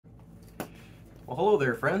Well, hello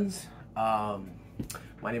there, friends.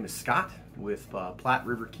 My name is Scott with Platte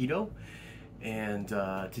River Keto, and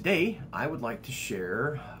today I would like to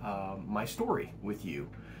share my story with you.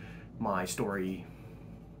 My story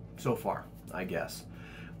so far, I guess.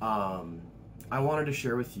 I wanted to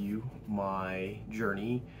share with you my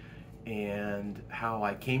journey and how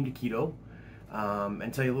I came to keto,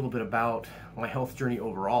 and tell you a little bit about my health journey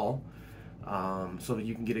overall, so that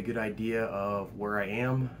you can get a good idea of where I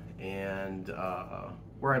am and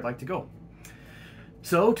where I'd like to go.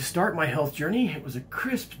 So, to start my health journey, it was a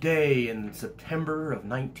crisp day in September of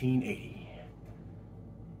 1980.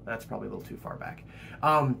 That's probably a little too far back.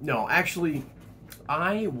 No, actually,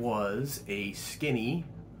 I was a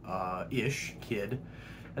skinny-ish kid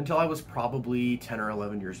until I was probably 10 or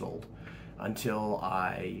 11 years old, until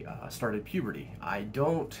I started puberty. I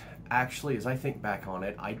don't actually, as I think back on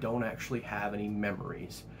it, I don't actually have any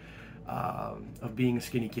memories of being a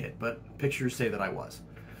skinny kid, but pictures say that I was.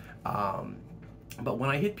 But when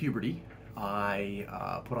I hit puberty, I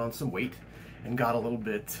put on some weight and got a little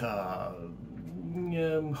bit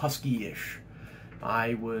husky-ish.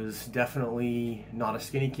 I was definitely not a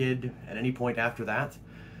skinny kid at any point after that.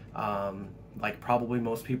 Like probably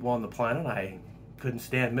most people on the planet, I couldn't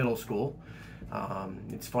stand middle school.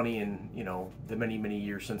 It's funny, in the many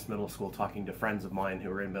years since middle school, talking to friends of mine who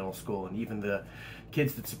were in middle school, and even the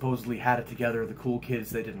kids that supposedly had it together, the cool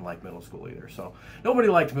kids, they didn't like middle school either. So nobody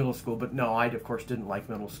liked middle school, but no, I of course didn't like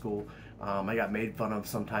middle school. I got made fun of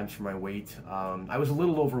sometimes for my weight. I was a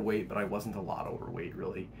little overweight, but I wasn't a lot overweight,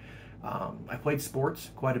 really. I played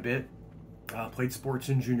sports quite a bit. Played sports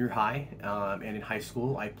in junior high, and in high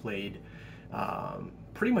school I played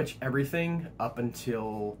pretty much everything up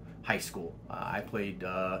until high school. I played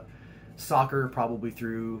soccer probably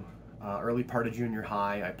through early part of junior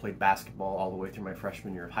high. I played basketball all the way through my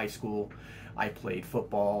freshman year of high school. I played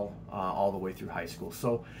football all the way through high school.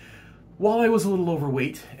 So while I was a little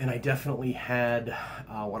overweight, and I definitely had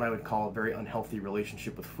what I would call a very unhealthy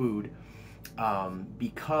relationship with food,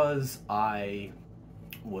 because I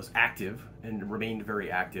was active and remained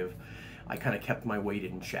very active, I kind of kept my weight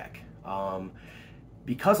in check.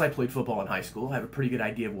 Because I played football in high school, I have a pretty good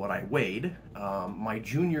idea of what I weighed. My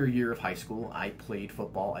junior year of high school, I played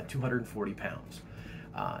football at 240 pounds.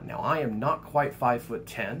 Now, I am not quite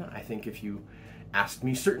 5'10". I think if you asked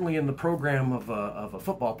me, certainly in the program of a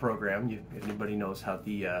football program, if anybody knows how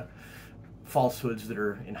the falsehoods that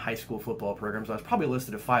are in high school football programs, I was probably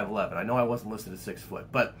listed at 5'11". I know I wasn't listed at 6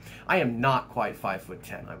 foot, but I am not quite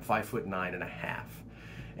 5'10". I'm 5'9.5".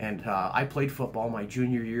 And I played football my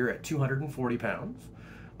junior year at 240 pounds.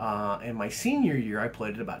 And my senior year, I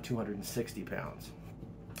played at about 260 pounds.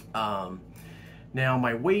 Now,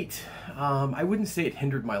 my weight, I wouldn't say it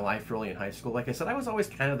hindered my life really in high school. Like I said, I was always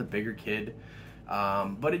kind of the bigger kid,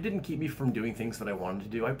 but it didn't keep me from doing things that I wanted to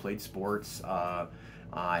do. I played sports. I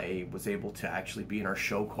was able to actually be in our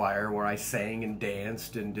show choir where I sang and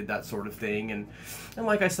danced and did that sort of thing. And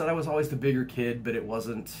like I said, I was always the bigger kid, but it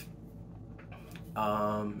wasn't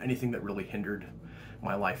anything that really hindered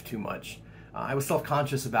my life too much. I was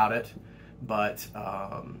self-conscious about it, but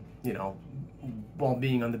while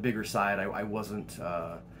being on the bigger side, I wasn't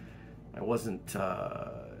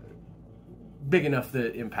big enough that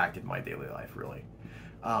it impacted my daily life, really.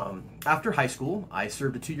 After high school, I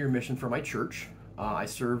served a 2-year mission for my church. I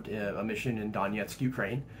served a mission in Donetsk,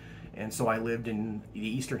 Ukraine, and so I lived in the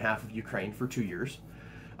eastern half of Ukraine for 2 years.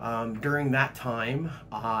 During that time,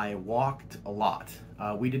 I walked a lot.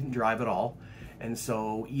 We didn't drive at all, and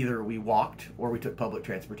so either we walked or we took public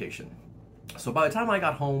transportation. So by the time I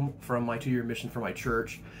got home from my 2-year mission for my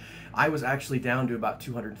church, I was actually down to about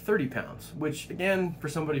 230 pounds, which again, for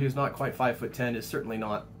somebody who's not quite 5'10", is certainly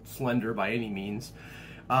not slender by any means.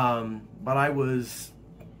 But I was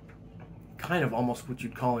kind of almost what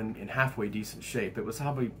you'd call in halfway decent shape. It was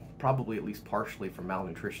probably at least partially from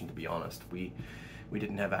malnutrition, to be honest. We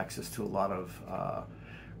didn't have access to a lot of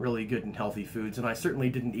really good and healthy foods, and I certainly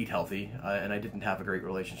didn't eat healthy, and I didn't have a great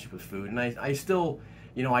relationship with food, and I still,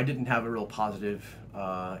 I didn't have a real positive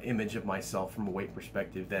image of myself from a weight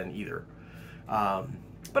perspective then either.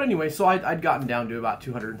 But anyway, so I'd gotten down to about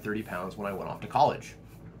 230 pounds when I went off to college.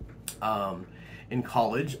 In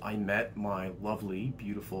college, I met my lovely,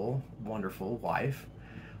 beautiful, wonderful wife.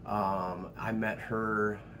 I met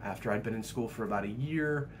her after I'd been in school for about a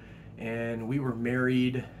year, and we were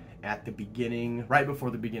married at the beginning, right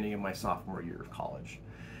before the beginning of my sophomore year of college.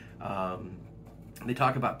 They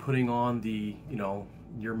talk about putting on the,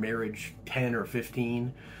 your marriage 10 or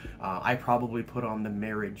 15. I probably put on the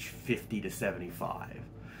marriage 50 to 75.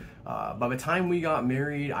 By the time we got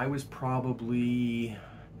married, I was probably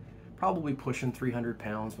probably pushing 300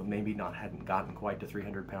 pounds, but maybe hadn't gotten quite to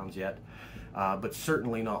 300 pounds yet. But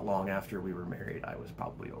certainly not long after we were married, I was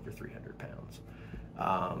probably over 300 pounds.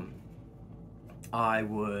 I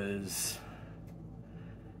was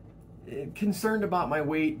concerned about my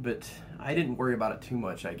weight, but I didn't worry about it too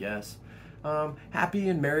much, I guess. Happy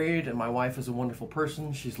and married, and my wife is a wonderful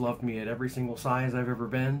person. She's loved me at every single size I've ever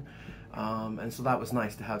been. And so that was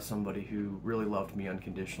nice to have somebody who really loved me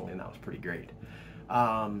unconditionally, and that was pretty great.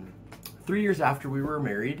 3 years after we were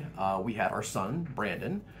married, we had our son,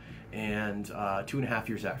 Brandon, and 2.5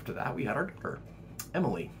 years after that, we had our daughter,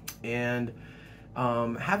 Emily. And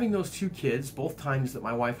having those two kids, both times that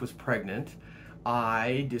my wife was pregnant,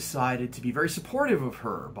 I decided to be very supportive of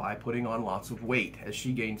her by putting on lots of weight as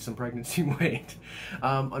she gained some pregnancy weight.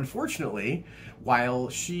 Unfortunately, while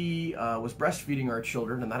she was breastfeeding our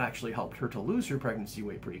children, and that actually helped her to lose her pregnancy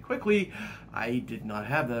weight pretty quickly, I did not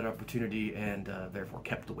have that opportunity and therefore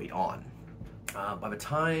kept the weight on. By the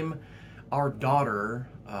time our daughter,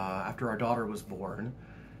 after our daughter was born,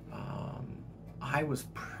 I was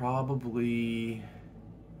probably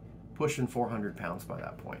pushing 400 pounds by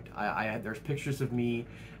that point. There's pictures of me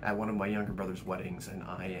at one of my younger brother's weddings, and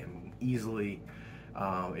I am easily,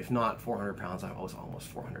 if not 400 pounds, I was almost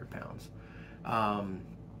 400 pounds.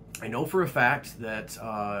 I know for a fact that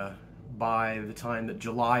by the time that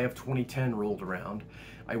July of 2010 rolled around,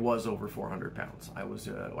 I was over 400 pounds. I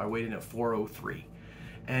weighed in at 403.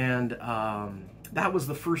 And that was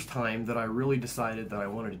the first time that I really decided that I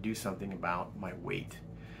wanted to do something about my weight.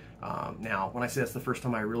 Now, when I say that's the first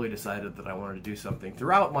time I really decided that I wanted to do something,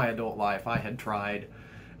 throughout my adult life, I had tried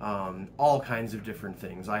all kinds of different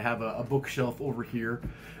things. I have a bookshelf over here,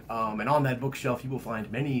 and on that bookshelf you will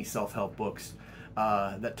find many self-help books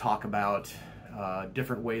that talk about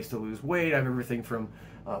different ways to lose weight. I have everything from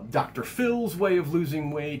Dr. Phil's way of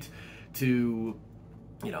losing weight to,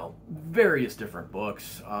 various different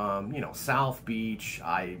books. South Beach.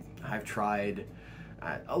 I've tried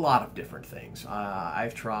a lot of different things.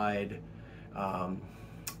 I've tried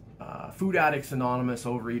Food Addicts Anonymous,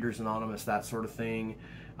 Overeaters Anonymous, that sort of thing.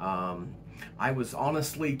 I was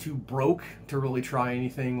honestly too broke to really try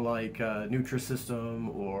anything like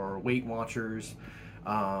Nutrisystem or Weight Watchers,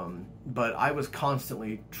 but I was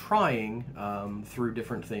constantly trying through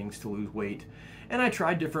different things to lose weight, and I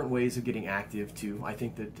tried different ways of getting active too. I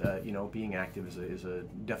think that being active is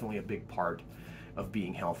definitely a big part of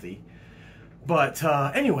being healthy. But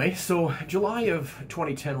anyway, so July of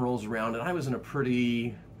 2010 rolls around, and I was in a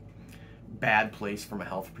pretty bad place from a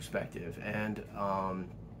health perspective. And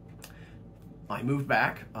I moved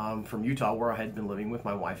back from Utah, where I had been living with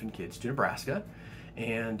my wife and kids, to Nebraska.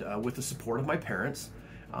 And with the support of my parents,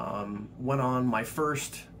 went on my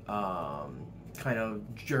first kind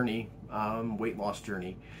of journey, weight loss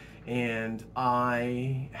journey. And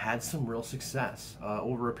I had some real success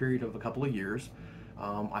over a period of a couple of years.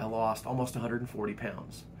 I lost almost 140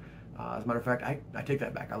 pounds. As a matter of fact, I take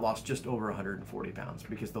that back. I lost just over 140 pounds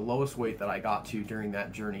because the lowest weight that I got to during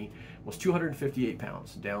that journey was 258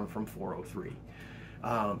 pounds, down from 403.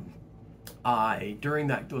 During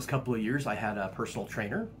those couple of years, I had a personal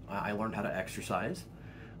trainer. I learned how to exercise.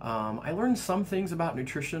 I learned some things about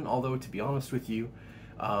nutrition, although to be honest with you,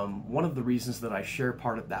 one of the reasons that I share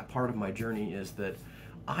that part of my journey is that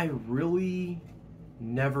I really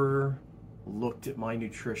never looked at my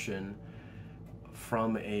nutrition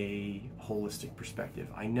from a holistic perspective.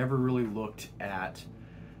 I never really looked at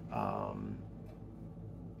a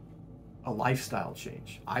lifestyle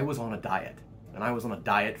change. I was on a diet, and I was on a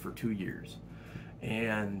diet for 2 years.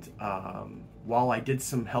 And while I did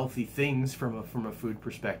some healthy things from a food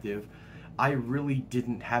perspective, I really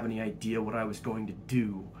didn't have any idea what I was going to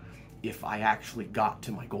do if I actually got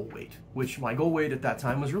to my goal weight, which my goal weight at that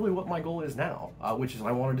time was really what my goal is now, which is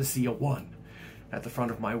I wanted to see a 1 at the front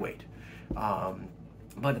of my weight.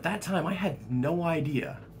 But at that time, I had no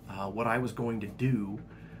idea what I was going to do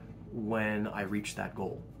when I reached that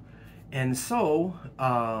goal. And so,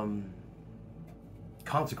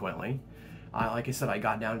 consequently, like I said, I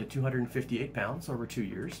got down to 258 pounds over 2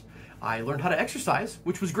 years. I learned how to exercise,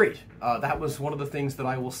 which was great. That was one of the things that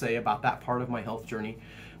I will say about that part of my health journey,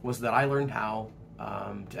 was that I learned how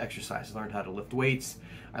to exercise. I learned how to lift weights.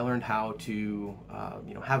 I learned how to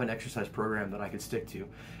have an exercise program that I could stick to.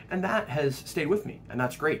 And that has stayed with me, and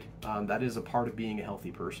that's great. That is a part of being a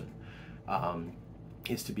healthy person,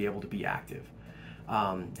 is to be able to be active.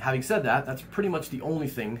 Having said that, that's pretty much the only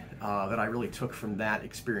thing that I really took from that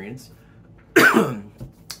experience.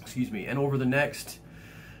 Excuse me. And over the next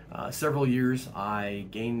several years, I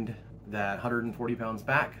gained that 140 pounds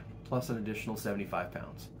back, plus an additional 75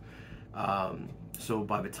 pounds. So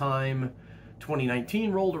by the time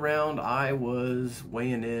 2019 rolled around, I was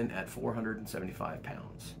weighing in at 475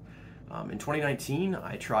 pounds. In 2019,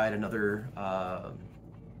 I tried another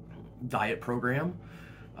diet program,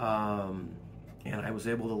 and I was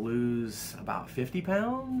able to lose about 50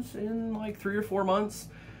 pounds in like 3 or 4 months.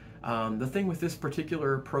 The thing with this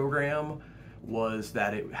particular program was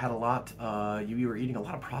that it had a lot, you were eating a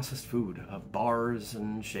lot of processed food, bars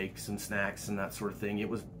and shakes and snacks and that sort of thing. It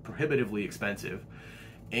was prohibitively expensive.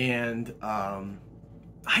 And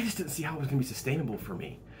I just didn't see how it was going to be sustainable for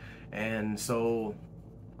me. And so,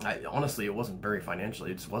 honestly, it wasn't very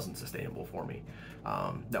financially, it just wasn't sustainable for me.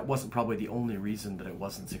 That wasn't probably the only reason that it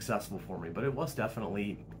wasn't successful for me, but it was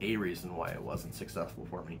definitely a reason why it wasn't successful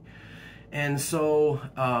for me. And so,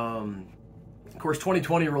 of course,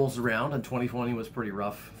 2020 rolls around, and 2020 was pretty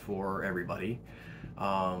rough for everybody.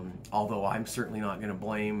 Although I'm certainly not going to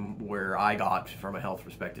blame where I got from a health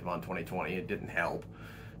perspective on 2020. It didn't help.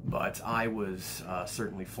 But I was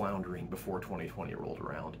certainly floundering before 2020 rolled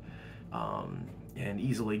around, and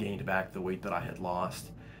easily gained back the weight that I had lost.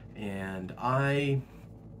 And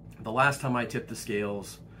the last time I tipped the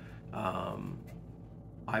scales,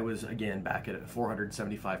 I was again back at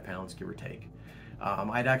 475 pounds, give or take.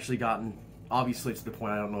 I'd actually gotten, obviously it's the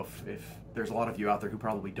point, I don't know if there's a lot of you out there who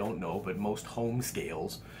probably don't know, but most home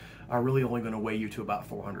scales are really only going to weigh you to about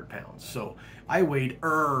 400 pounds. So I weighed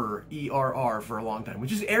ERR for a long time,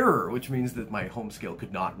 which is error, which means that my home scale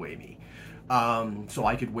could not weigh me. So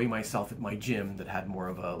I could weigh myself at my gym that had more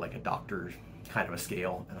of a, like a doctor kind of a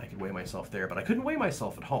scale, and I could weigh myself there, but I couldn't weigh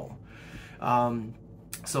myself at home. But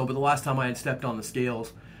the last time I had stepped on the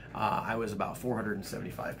scales, I was about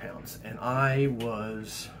 475 pounds, and I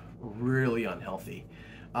was really unhealthy.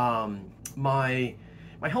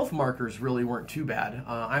 My health markers really weren't too bad.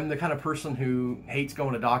 I'm the kind of person who hates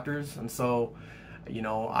going to doctors, and so, you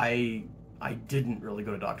know, I didn't really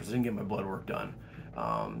go to doctors. I didn't get my blood work done.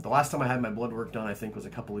 The last time I had my blood work done, I think, was a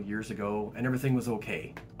couple of years ago, and everything was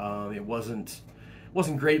okay. It wasn't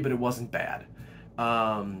great, but it wasn't bad.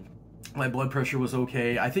 My blood pressure was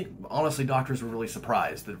okay. I think, honestly, doctors were really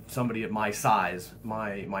surprised that somebody at my size,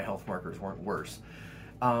 my health markers weren't worse.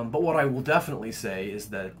 But what I will definitely say is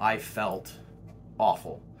that I felt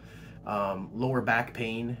awful. Lower back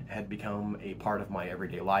pain had become a part of my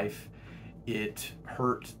everyday life. It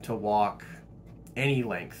hurt to walk any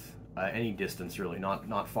length, any distance really,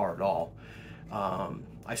 not far at all.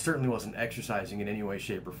 I certainly wasn't exercising in any way,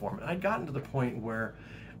 shape, or form. And I'd gotten to the point where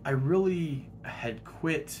I really had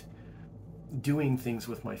quit doing things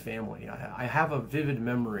with my family. I have a vivid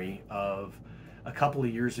memory of a couple of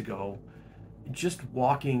years ago just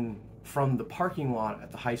walking from the parking lot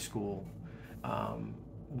at the high school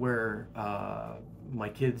where my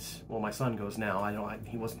kids, well, my son goes now.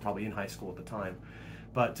 He wasn't probably in high school at the time,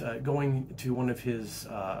 but going to one of his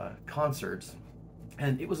concerts,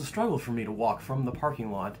 and it was a struggle for me to walk from the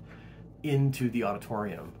parking lot into the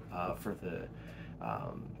auditorium for the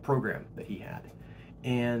program that he had.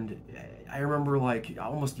 And I remember like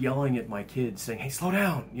almost yelling at my kids saying, "Hey, slow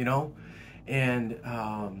down," you know? And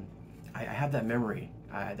I have that memory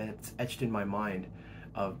that's etched in my mind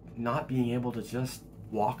of not being able to just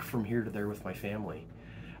walk from here to there with my family.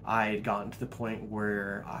 I had gotten to the point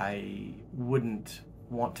where I wouldn't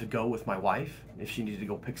want to go with my wife if she needed to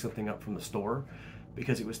go pick something up from the store,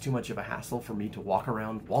 because it was too much of a hassle for me to walk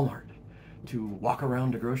around Walmart, to walk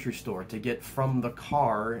around a grocery store, to get from the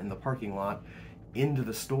car in the parking lot into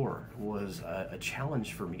the store was a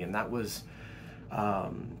challenge for me. And that was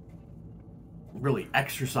really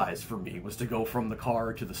exercise for me, was to go from the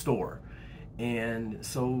car to the store. And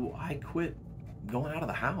so I quit going out of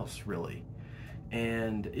the house, really.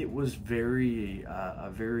 And it was a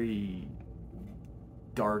very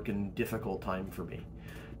dark and difficult time for me.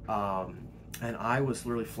 And I was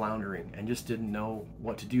really floundering and just didn't know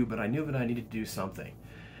what to do, but I knew that I needed to do something.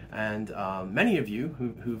 And many of you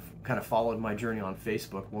who've kind of followed my journey on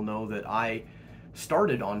Facebook will know that I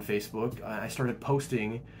started on Facebook. I started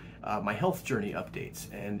posting my health journey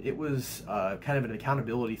updates, and it was kind of an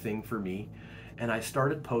accountability thing for me. And I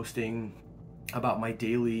started posting about my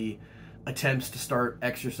daily attempts to start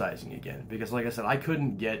exercising again, because like I said, I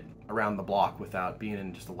couldn't get around the block without being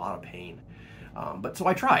in just a lot of pain. But so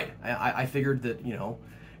I tried. I figured that, you know,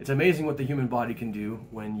 it's amazing what the human body can do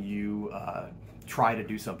when you try to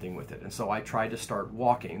do something with it. And so I tried to start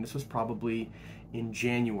walking. This was probably in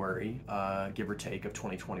January, give or take, of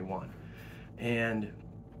 2021. And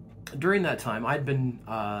during that time, I'd been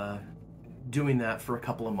doing that for a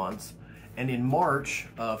couple of months. And in March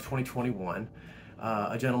of 2021,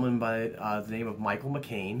 a gentleman by the name of Michael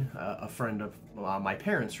McCain, a friend of my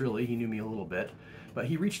parents, really, he knew me a little bit, but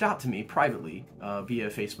he reached out to me privately via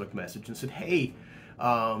Facebook message and said, "Hey,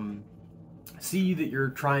 see that you're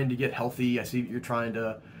trying to get healthy. I see that you're trying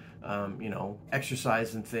to,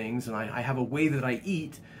 exercise and things, and I have a way that I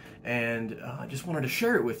eat, and I just wanted to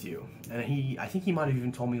share it with you." And I think he might have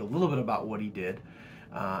even told me a little bit about what he did.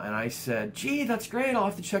 And I said, "Gee, that's great. I'll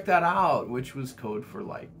have to check that out," which was code for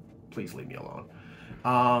like, "Please leave me alone."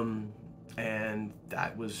 And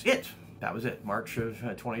that was it. That was it. March of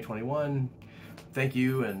 2021. Thank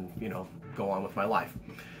you, and go on with my life.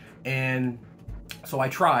 And so I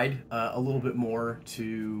tried a little bit more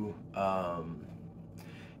to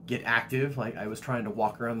get active. Like, I was trying to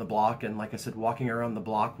walk around the block, and like I said, walking around the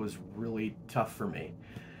block was really tough for me.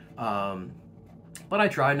 But I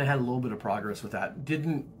tried, and I had a little bit of progress with that.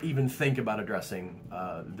 Didn't even think about addressing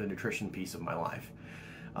the nutrition piece of my life.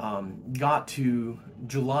 Got to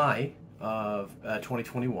July of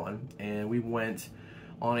 2021, and we went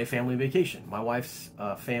on a family vacation. My wife's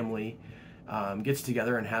family gets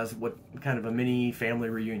together and has what kind of a mini family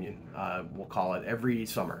reunion, we'll call it. Every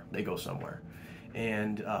summer they go somewhere.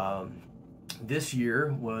 And this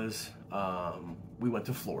year was, we went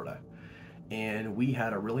to Florida. And we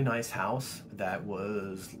had a really nice house that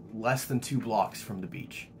was less than 2 blocks from the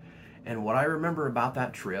beach. And what I remember about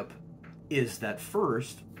that trip is that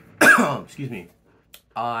first, excuse me,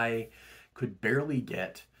 I could barely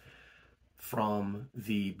get from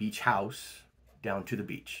the beach house down to the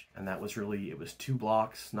beach. And that was really, it was 2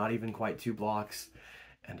 blocks, not even quite 2 blocks.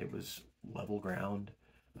 And it was level ground.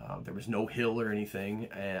 There was no hill or anything.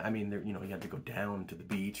 I mean, there, you had to go down to the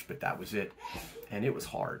beach, but that was it. And it was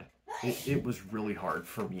hard. It was really hard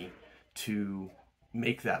for me to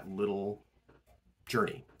make that little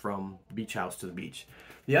journey from the beach house to the beach.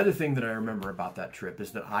 The other thing that I remember about that trip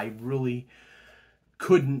is that I really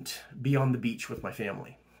couldn't be on the beach with my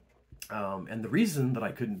family. And the reason that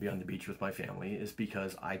I couldn't be on the beach with my family is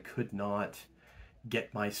because I could not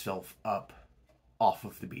get myself up off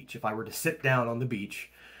of the beach. If I were to sit down on the beach,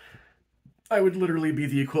 I would literally be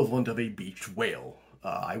the equivalent of a beached whale.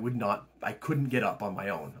 I couldn't get up on my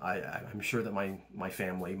own. I'm sure that my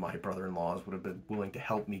family, my brother-in-laws would have been willing to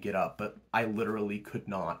help me get up, but I literally could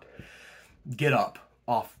not get up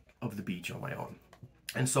off of the beach on my own.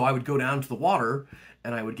 And so I would go down to the water,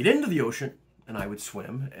 and I would get into the ocean, and I would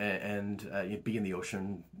swim and be in the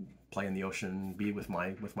ocean, play in the ocean, be with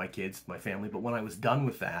my kids, my family. But when I was done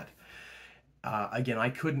with that, again, I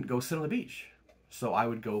couldn't go sit on the beach. So I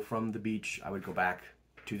would go from the beach, I would go back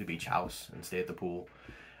to the beach house and stay at the pool.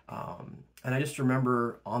 And I just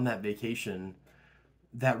remember on that vacation,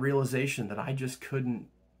 that realization that I just couldn't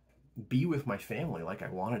be with my family like I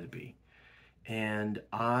wanted to be. And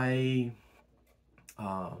I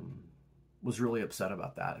was really upset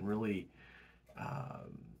about that, and really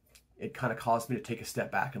it kind of caused me to take a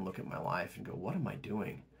step back and look at my life and go, what am I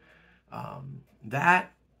doing?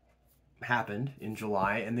 That happened in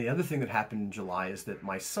July. And the other thing that happened in July is that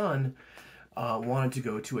my son wanted to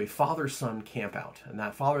go to a father-son campout. And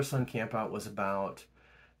that father-son campout was about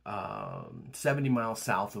 70 miles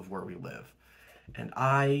south of where we live. And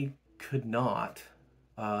I could not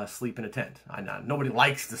sleep in a tent. Nobody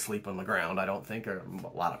likes to sleep on the ground, I don't think, or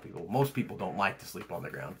a lot of people. Most people don't like to sleep on the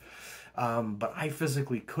ground. But I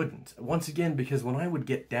physically couldn't. Once again, because when I would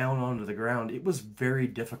get down onto the ground, it was very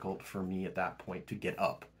difficult for me at that point to get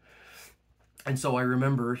up. And so I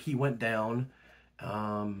remember he went down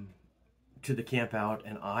to the camp out,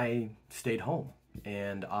 and I stayed home.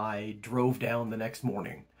 And I drove down the next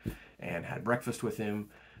morning and had breakfast with him.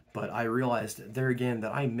 But I realized there again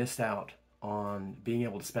that I missed out on being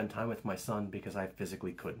able to spend time with my son because I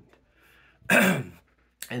physically couldn't.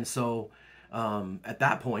 And so at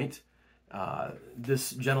that point,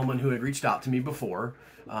 this gentleman who had reached out to me before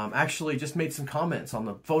actually just made some comments on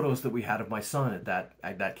the photos that we had of my son at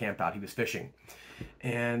that camp out. He was fishing,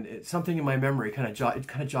 and something in my memory kind of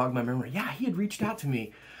jogged my memory. Yeah, he had reached out to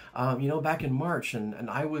me, back in March, and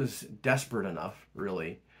I was desperate enough,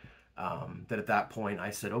 really, that at that point I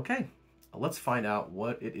said, okay, let's find out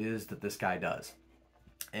what it is that this guy does.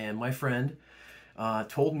 And my friend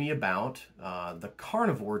told me about the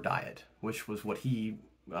carnivore diet, which was what he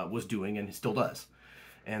was doing and still does.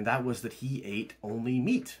 And that was that he ate only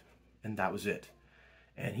meat, and that was it.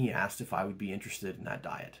 And he asked if I would be interested in that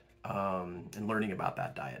diet, and learning about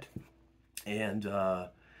that diet. And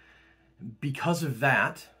because of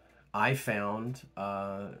that, I found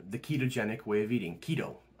the ketogenic way of eating,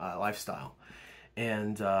 keto lifestyle.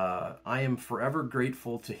 And I am forever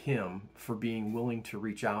grateful to him for being willing to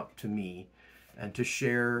reach out to me and to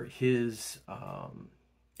share his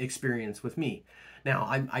experience with me. Now,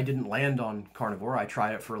 I didn't land on carnivore. I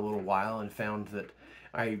tried it for a little while and found that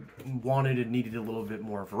I wanted and needed a little bit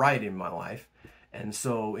more variety in my life. And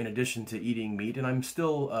so in addition to eating meat, and I'm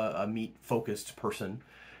still a meat-focused person,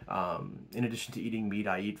 in addition to eating meat,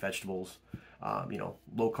 I eat vegetables,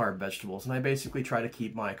 low-carb vegetables, and I basically try to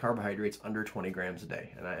keep my carbohydrates under 20 grams a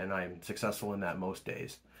day, and I'm successful in that most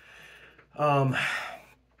days.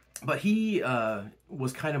 But he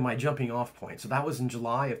was kind of my jumping off point. So that was in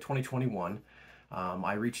July of 2021.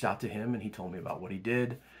 I reached out to him and he told me about what he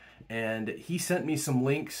did. And he sent me some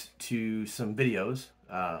links to some videos,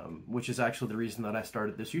 which is actually the reason that I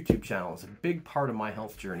started this YouTube channel. It's a big part of my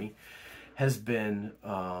health journey has been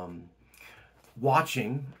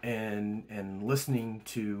watching and listening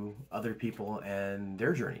to other people and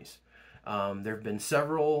their journeys. There have been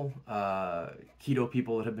several keto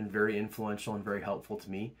people that have been very influential and very helpful to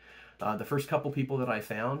me. The first couple people that I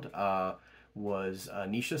found was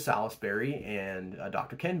Nisha Salisbury and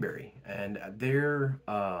Dr. Ken Berry. And their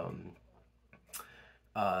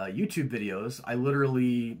YouTube videos, I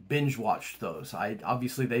literally binge watched those.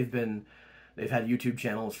 Obviously they've had YouTube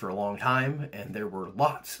channels for a long time, and there were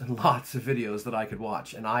lots and lots of videos that I could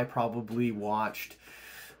watch. And I probably watched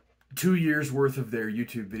 2 years worth of their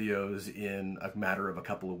YouTube videos in a matter of a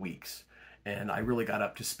couple of weeks. And I really got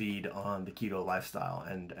up to speed on the keto lifestyle,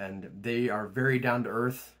 and they are very down to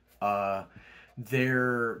earth.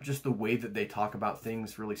 They're just the way that they talk about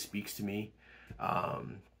things really speaks to me.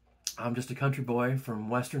 I'm just a country boy from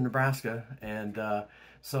western Nebraska, and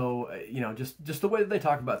so just the way that they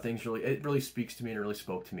talk about things really speaks to me, and it really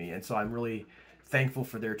spoke to me. And so I'm really thankful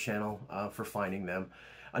for their channel, for finding them.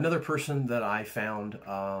 Another person that I found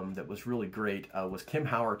that was really great was Kim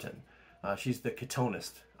Howerton. She's the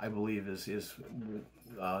Ketonist, I believe, is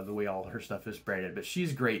the way all her stuff is branded. But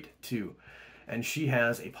she's great too, and she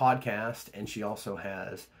has a podcast, and she also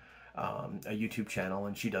has a YouTube channel,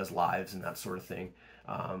 and she does lives and that sort of thing.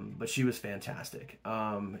 But she was fantastic,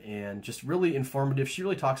 and just really informative. She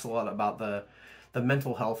really talks a lot about the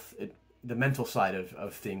mental health, the mental side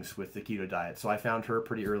of things with the keto diet. So I found her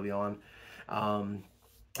pretty early on.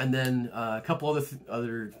 And then a couple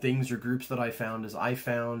other things or groups that I found is I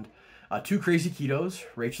found Two Crazy Ketos,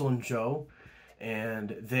 Rachel and Joe,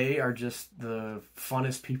 and they are just the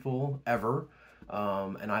funnest people ever.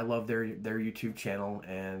 And I love their YouTube channel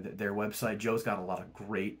and their website. Joe's got a lot of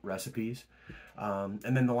great recipes.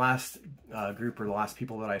 And then the last group, or the last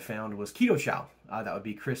people that I found, was Keto Chow. That would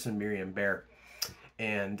be Chris and Miriam Bear.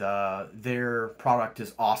 And their product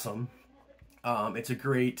is awesome. It's a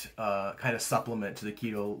great kind of supplement to the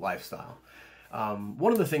keto lifestyle.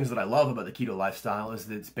 One of the things that I love about the keto lifestyle is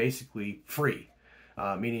that it's basically free,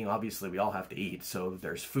 meaning obviously we all have to eat, so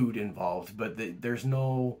there's food involved, but there's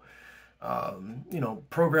no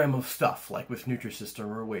program of stuff like with Nutrisystem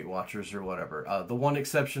or Weight Watchers or whatever. The one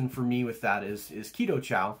exception for me with that is Keto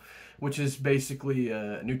Chow, which is basically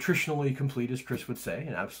nutritionally complete, as Chris would say,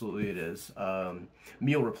 and absolutely it is.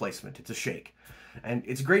 Meal replacement. It's a shake. And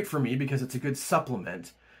it's great for me because it's a good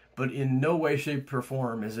supplement, but in no way, shape, or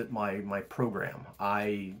form is it my program.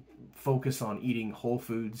 I focus on eating whole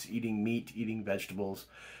foods, eating meat, eating vegetables,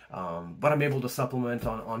 but I'm able to supplement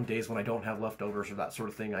on days when I don't have leftovers or that sort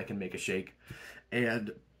of thing. I can make a shake,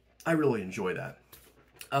 and I really enjoy that.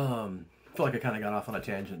 I feel like I kind of got off on a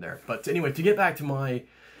tangent there. But anyway, to get back to my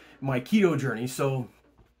keto journey, so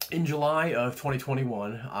in July of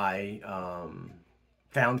 2021, I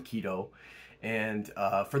found keto. And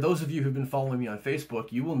for those of you who've been following me on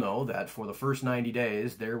Facebook, you will know that for the first 90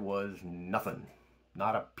 days, there was nothing,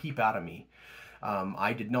 not a peep out of me.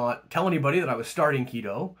 I did not tell anybody that I was starting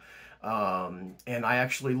keto, and I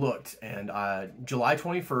actually looked, and July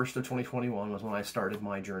 21st of 2021 was when I started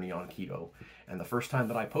my journey on keto. And the first time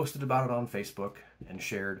that I posted about it on Facebook and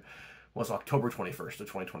shared was October 21st of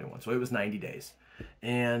 2021, so it was 90 days.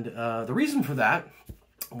 And the reason for that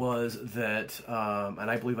was that, and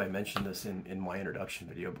I believe I mentioned this in my introduction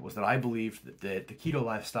video, but was that I believed that the keto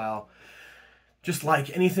lifestyle, just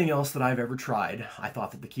like anything else that I've ever tried, I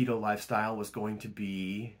thought that the keto lifestyle was going to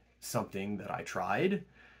be something that I tried,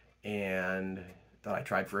 and that I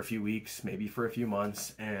tried for a few weeks, maybe for a few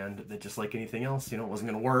months, and that just like anything else, it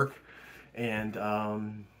wasn't going to work, and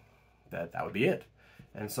that would be it.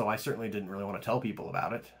 And so I certainly didn't really want to tell people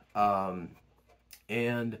about it.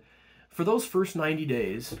 And for those first 90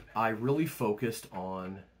 days, I really focused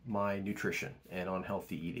on my nutrition and on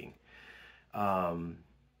healthy eating.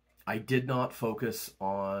 I did not focus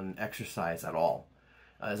on exercise at all.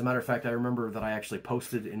 As a matter of fact, I remember that I actually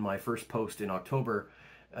posted in my first post in October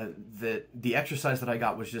that the exercise that I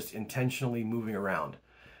got was just intentionally moving around.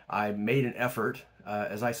 I made an effort.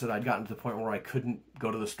 As I said, I'd gotten to the point where I couldn't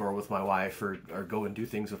go to the store with my wife or go and do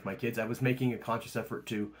things with my kids. I was making a conscious effort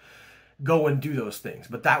to go and do those things.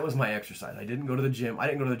 But that was my exercise. I didn't go to the gym. I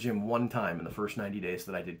didn't go to the gym one time in the first 90 days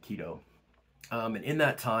that I did keto. And in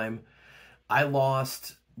that time, I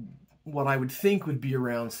lost what I would think would be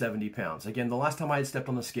around 70 pounds. Again, the last time I had stepped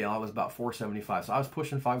on the scale, I was about 475. So I was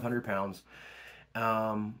pushing 500 pounds.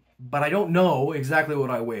 But I don't know exactly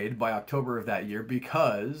what I weighed by October of that year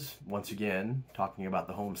because, once again, talking about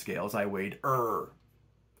the home scales, I weighed error.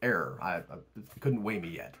 I couldn't weigh me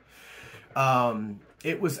yet.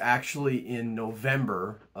 It was actually in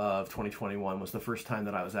November of 2021 was the first time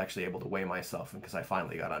that I was actually able to weigh myself, because I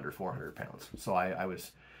finally got under 400 pounds. So I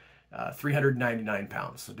was 399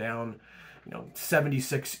 pounds, so down,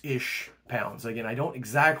 76-ish pounds. Again, I don't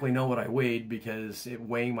exactly know what I weighed because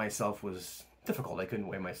weighing myself was difficult. I couldn't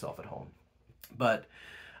weigh myself at home. But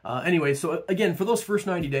anyway, so again, for those first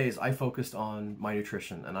 90 days, I focused on my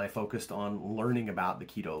nutrition, and I focused on learning about the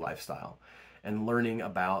keto lifestyle and learning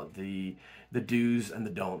about the do's and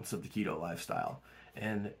the don'ts of the keto lifestyle.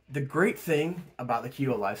 And the great thing about the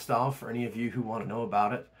keto lifestyle, for any of you who want to know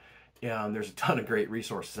about it, there's a ton of great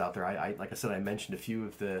resources out there. I like I said, I mentioned a few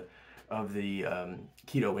of the keto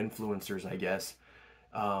influencers, I guess.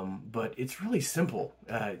 But it's really simple.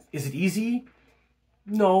 Is it easy?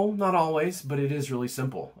 No, not always, but it is really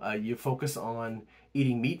simple. You focus on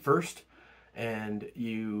eating meat first, and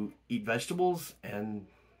you eat vegetables, and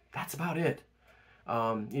that's about it.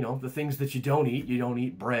 The things that you don't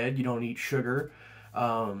eat bread, you don't eat sugar.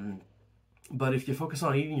 But if you focus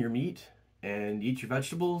on eating your meat and eat your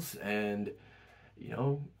vegetables and,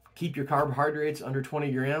 keep your carbohydrates under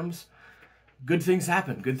 20 grams, good things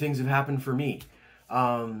happen. Good things have happened for me.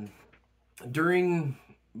 During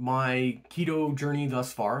my keto journey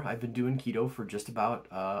thus far, I've been doing keto for just about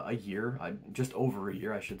a year, just over a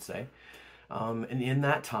year, I should say. And in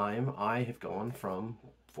that time, I have gone from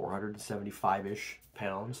 475-ish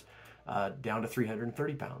pounds down to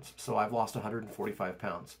 330 pounds. So I've lost 145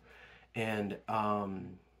 pounds. And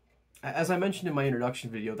as I mentioned in my introduction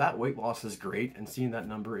video, that weight loss is great, and seeing that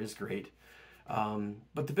number is great.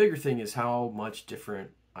 But the bigger thing is how much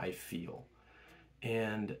different I feel.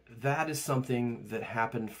 And that is something that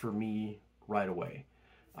happened for me right away.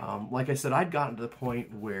 Like I said, I'd gotten to the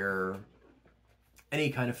point where any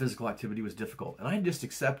kind of physical activity was difficult. And I just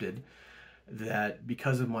accepted that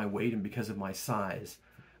because of my weight and because of my size,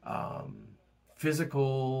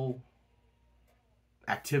 physical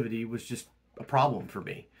activity was just a problem for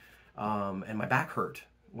me. And my back hurt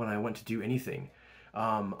when I went to do anything.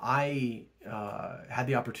 I had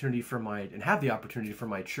the opportunity have the opportunity for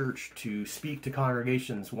my church to speak to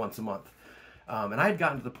congregations once a month. And I had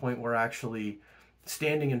gotten to the point where actually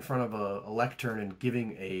standing in front of a lectern and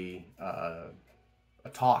giving a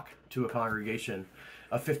talk to a congregation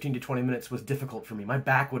of 15 to 20 minutes was difficult for me. My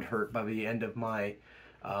back would hurt by the end of my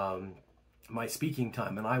my speaking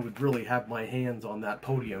time, and I would really have my hands on that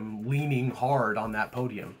podium, leaning hard on that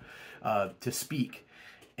podium to speak.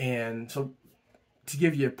 And so, to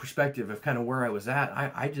give you a perspective of kind of where I was at,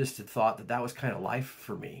 I just had thought that was kind of life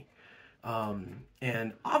for me.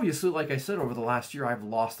 And obviously, like I said, over the last year, I've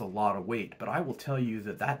lost a lot of weight, but I will tell you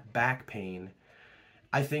that back pain,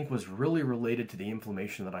 I think, was really related to the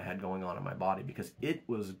inflammation that I had going on in my body, because it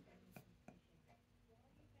was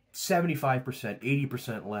 75%,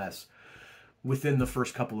 80% less within the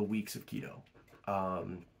first couple of weeks of keto.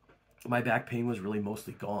 My back pain was really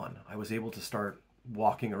mostly gone. I was able to start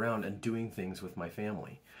walking around and doing things with my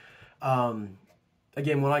family.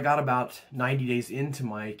 Again, when I got about 90 days into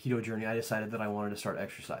my keto journey, I decided that I wanted to start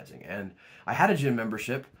exercising. And I had a gym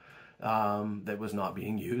membership that was not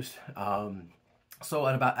being used. So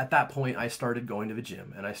at that point, I started going to the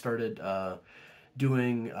gym, and I started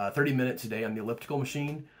doing 30 minutes a day on the elliptical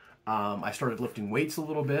machine. I started lifting weights a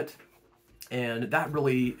little bit, and that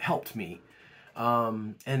really helped me.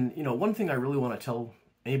 And one thing I really want to tell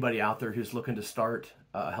anybody out there who's looking to start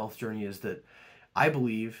a health journey is that I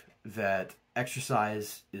believe that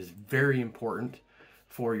exercise is very important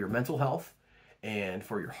for your mental health and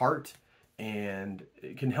for your heart, and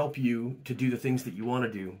it can help you to do the things that you want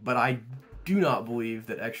to do. But I do not believe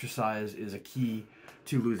that exercise is a key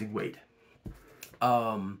to losing weight.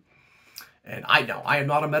 And I know I am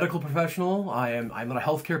not a medical professional. I'm not a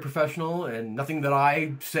healthcare professional, and nothing that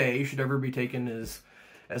I say should ever be taken as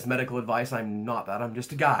medical advice. I'm not that. I'm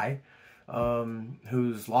just a guy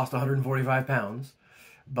who's lost 145 pounds.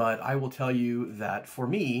 But I will tell you that for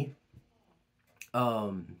me,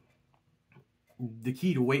 the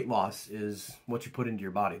key to weight loss is what you put into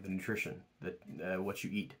your body, the nutrition, what you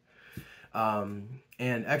eat. And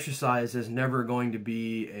exercise is never going to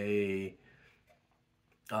be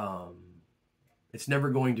it's never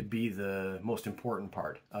going to be the most important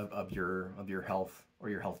part of your health or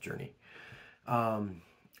your health journey.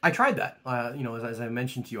 I tried that. As I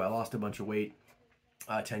mentioned to you, I lost a bunch of weight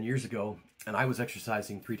 10 years ago, and I was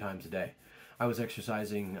exercising 3 times a day. I was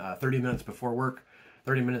exercising 30 minutes before work,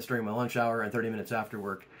 30 minutes during my lunch hour, and 30 minutes after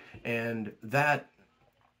work. And that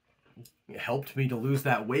helped me to lose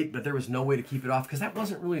that weight, but there was no way to keep it off because that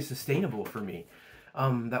wasn't really sustainable for me.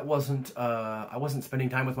 I wasn't spending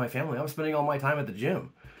time with my family. I was spending all my time at the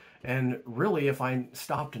gym. And really, if I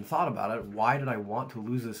stopped and thought about it, why did I want to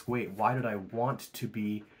lose this weight? Why did I want to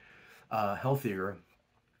be healthier?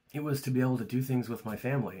 It was to be able to do things with my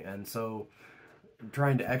family. And so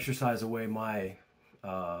trying to exercise away my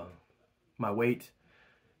weight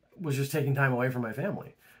was just taking time away from my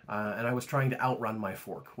family. And I was trying to outrun my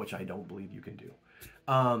fork, which I don't believe you can do.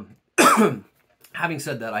 Having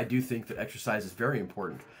said that, I do think that exercise is very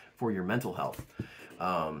important for your mental health.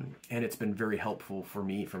 And it's been very helpful for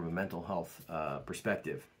me from a mental health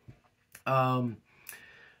perspective.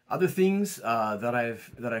 Other things that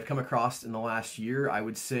I've come across in the last year, I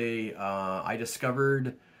would say I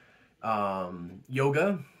discovered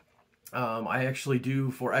yoga. I actually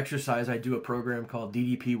do, for exercise, I do a program called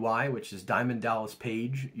DDPY, which is Diamond Dallas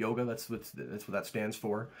Page Yoga. That's what that stands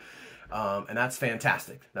for. And that's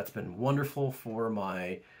fantastic. That's been wonderful for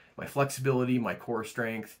my flexibility, my core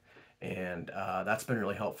strength, and that's been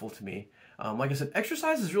really helpful to me. Like I said,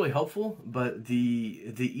 exercise is really helpful, but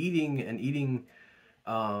the eating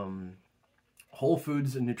whole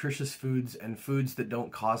foods and nutritious foods and foods that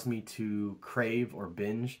don't cause me to crave or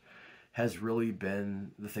binge has really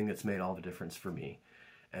been the thing that's made all the difference for me.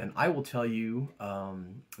 And I will tell you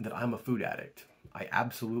that I'm a food addict. I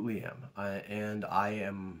absolutely am.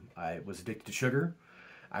 I was addicted to sugar.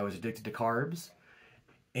 I was addicted to carbs.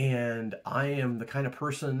 And I am the kind of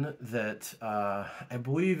person that I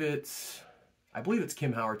believe it's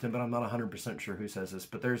Kim Howerton, but I'm not 100% sure who says this.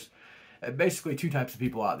 But there's basically 2 types of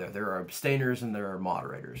people out there. There are abstainers and there are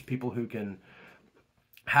moderators. People who can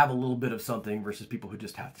have a little bit of something versus people who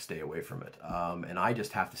just have to stay away from it. And I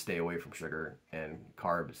just have to stay away from sugar and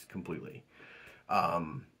carbs completely.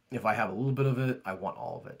 If I have a little bit of it, I want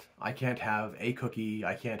all of it. I can't have a cookie.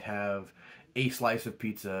 I can't have a slice of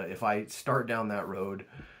pizza. If I start down that road,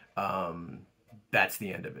 that's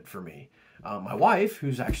the end of it for me. My wife,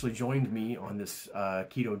 who's actually joined me on this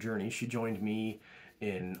keto journey, she joined me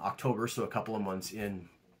in October, so a couple of months in.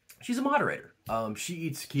 She's a moderator. She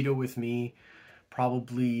eats keto with me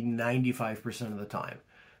probably 95% of the time.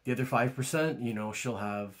 The other 5%, she'll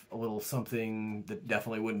have a little something that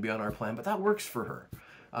definitely wouldn't be on our plan, but that works for her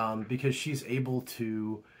because she's able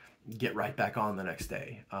to get right back on the next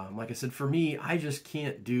day. Like I said, for me, I just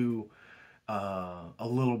can't do a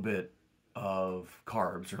little bit of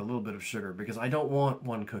carbs or a little bit of sugar because I don't want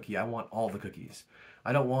one cookie. I want all the cookies.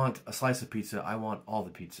 I don't want a slice of pizza. I want all the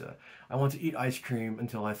pizza. I want to eat ice cream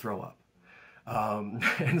until I throw up.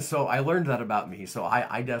 And so I learned that about me. So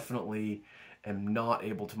I definitely am not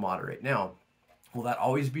able to moderate. Now, will that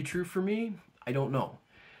always be true for me? I don't know.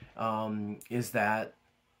 Is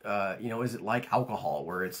it like alcohol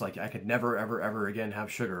where it's like I could never, ever, ever again have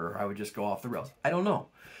sugar or I would just go off the rails? I don't know.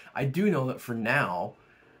 I do know that for now,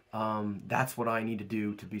 that's what I need to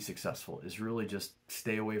do to be successful is really just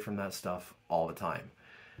stay away from that stuff all the time.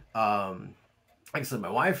 Like I said,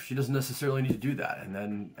 my wife, she doesn't necessarily need to do that.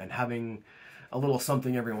 And having a little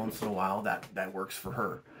something every once in a while, that works for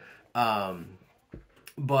her.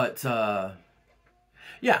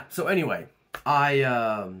 Yeah, so anyway,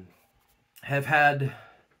 I have had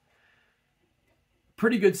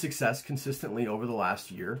pretty good success consistently over the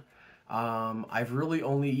last year. I've really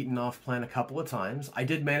only eaten off plan a couple of times. I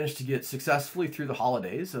did manage to get successfully through the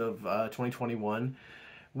holidays of 2021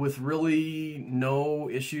 with really no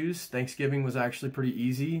issues. Thanksgiving was actually pretty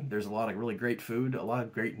easy. There's a lot of really great food, a lot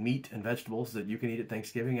of great meat and vegetables that you can eat at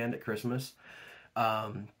Thanksgiving and at Christmas.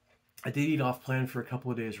 I did eat off plan for a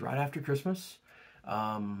couple of days right after Christmas.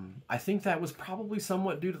 I think that was probably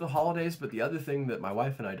somewhat due to the holidays, but the other thing that my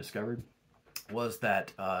wife and I discovered was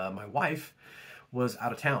that my wife was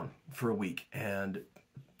out of town for a week, and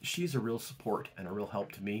she's a real support and a real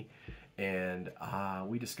help to me. And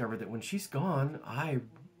we discovered that when she's gone,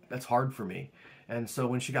 that's hard for me. And so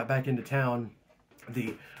when she got back into town,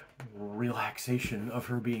 the relaxation of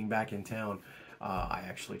her being back in town, I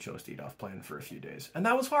actually chose to eat off plan for a few days, and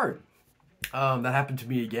that was hard. That happened to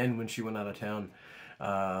me again when she went out of town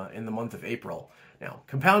in the month of April. Now,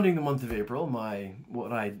 compounding the month of April,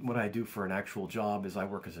 what I do for an actual job is I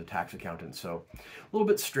work as a tax accountant, so a little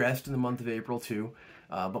bit stressed in the month of April too.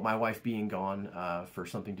 But my wife being gone for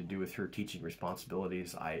something to do with her teaching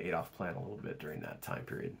responsibilities, I ate off plan a little bit during that time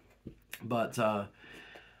period. But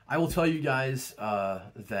I will tell you guys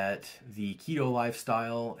that the keto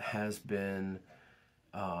lifestyle has been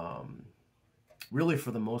really,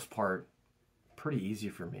 for the most part, pretty easy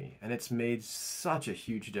for me. And it's made such a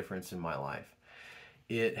huge difference in my life.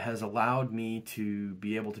 It has allowed me to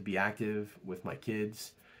be able to be active with my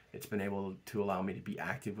kids. It's been able to allow me to be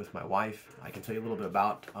active with my wife. I can tell you a little bit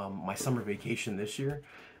about my summer vacation this year.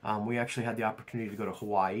 We actually had the opportunity to go to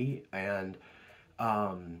Hawaii, and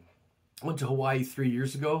went to Hawaii 3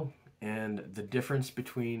 years ago. And the difference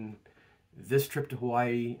between this trip to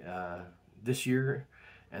Hawaii this year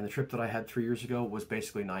and the trip that I had 3 years ago was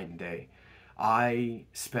basically night and day. I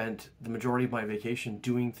spent the majority of my vacation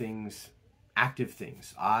doing things, active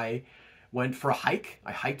things. I went for a hike.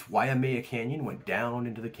 I hiked Waimea Canyon, went down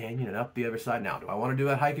into the canyon and up the other side. Now, do I want to do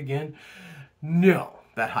that hike again? No,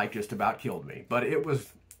 that hike just about killed me. But it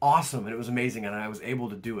was awesome and it was amazing, and I was able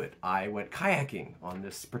to do it. I went kayaking on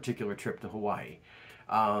this particular trip to Hawaii,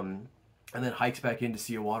 and then hiked back in to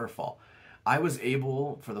see a waterfall. I was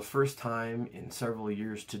able, for the first time in several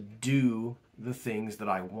years, to do the things that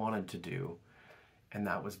I wanted to do, and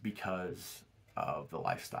that was because of the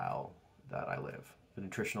lifestyle that I live, the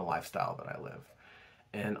nutritional lifestyle that I live.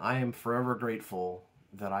 And I am forever grateful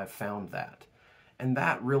that I've found that. And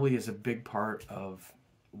that really is a big part of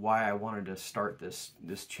why I wanted to start this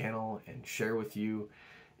channel and share with you,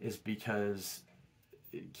 is because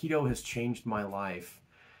keto has changed my life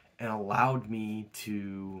and allowed me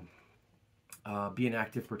to be an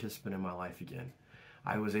active participant in my life again.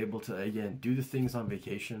 I was able to, again, do the things on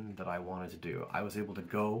vacation that I wanted to do. I was able to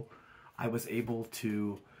go. I was able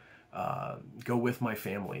to go with my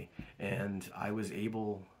family. And I was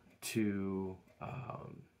able to,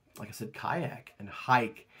 like I said, kayak and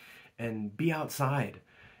hike and be outside.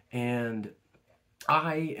 And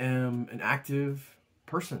I am an active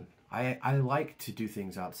person. I like to do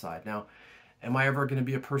things outside. Now, am I ever going to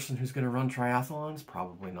be a person who's going to run triathlons?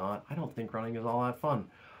 Probably not. I don't think running is all that fun.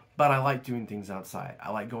 But I like doing things outside.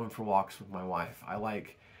 I like going for walks with my wife. I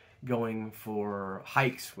like going for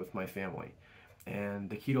hikes with my family. And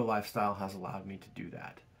the keto lifestyle has allowed me to do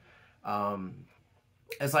that.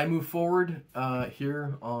 As I move forward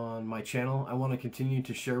here on my channel, I want to continue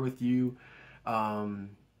to share with you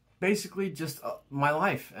basically just my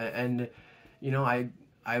life. And you know,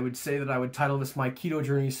 I would say that I would title this my keto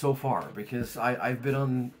journey so far, because I've been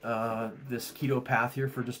on this keto path here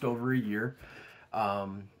for just over a year.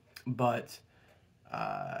 But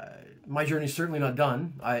my journey's certainly not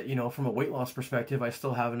done. You know, from a weight loss perspective, I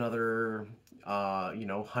still have another,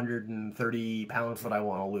 130 pounds that I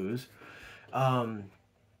want to lose.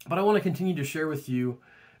 But I want to continue to share with you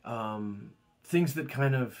things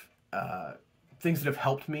that things that have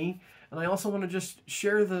helped me, and I also want to just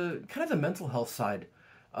share the kind of the mental health side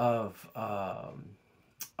of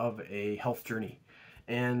a health journey,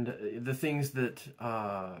 and the things that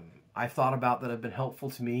I've thought about that have been helpful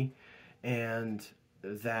to me, and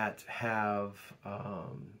that have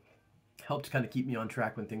helped kind of keep me on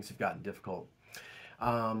track when things have gotten difficult.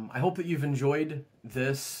 I hope that you've enjoyed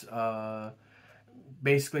this.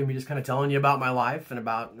 Basically, me just kind of telling you about my life and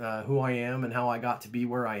about who I am and how I got to be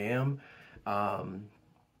where I am.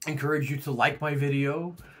 Encourage you to like my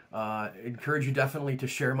video. Encourage you definitely to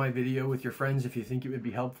share my video with your friends if you think it would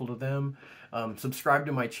be helpful to them. Subscribe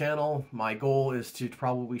to my channel. My goal is to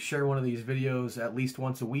probably share one of these videos at least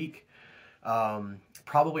once a week.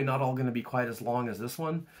 Probably not all going to be quite as long as this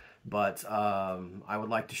one, but I would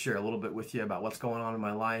like to share a little bit with you about what's going on in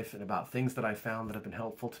my life and about things that I found that have been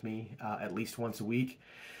helpful to me at least once a week.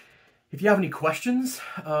 If you have any questions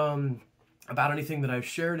about anything that I've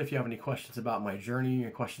shared, if you have any questions about my journey or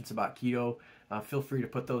questions about keto, feel free to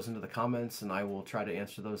put those into the comments, and I will try to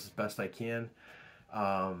answer those as best I can.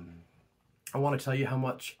 I want to tell you how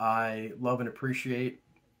much I love and appreciate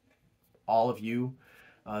all of you,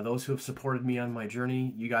 those who have supported me on my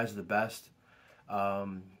journey. You guys are the best.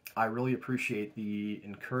 I really appreciate the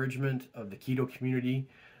encouragement of the keto community.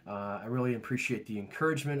 I really appreciate the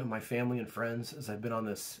encouragement of my family and friends as I've been on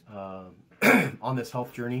this on this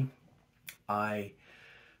health journey. I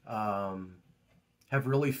have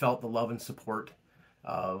really felt the love and support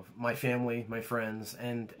of my family, my friends,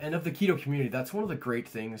 and of the keto community. That's one of the great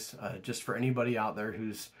things, just for anybody out there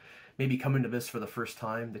who's maybe coming to this for the first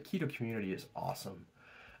time. The keto community is awesome.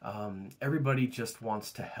 Everybody just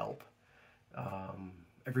wants to help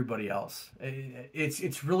everybody else.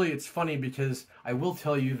 It's funny, because I will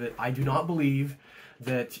tell you that I do not believe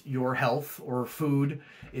that your health or food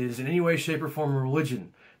is in any way, shape, or form a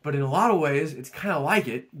religion. But in a lot of ways, it's kind of like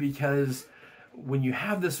it, because when you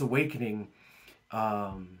have this awakening,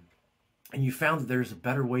 and you found that there's a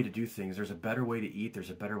better way to do things, there's a better way to eat, there's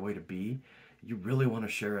a better way to be, you really want to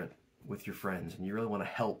share it with your friends, and you really want to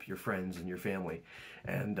help your friends and your family.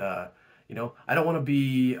 And I don't want to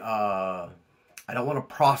be I don't want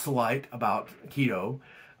to proselyte about keto,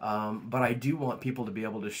 but I do want people to be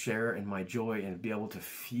able to share in my joy and be able to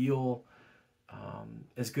feel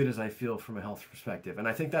as good as I feel from a health perspective. And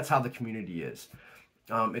I think that's how the community is.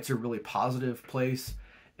 It's a really positive place.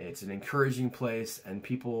 It's an encouraging place, and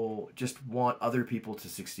people just want other people to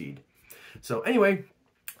succeed. So anyway,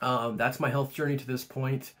 that's my health journey to this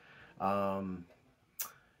point.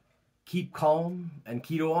 Keep calm and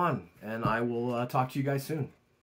keto on, and I will talk to you guys soon.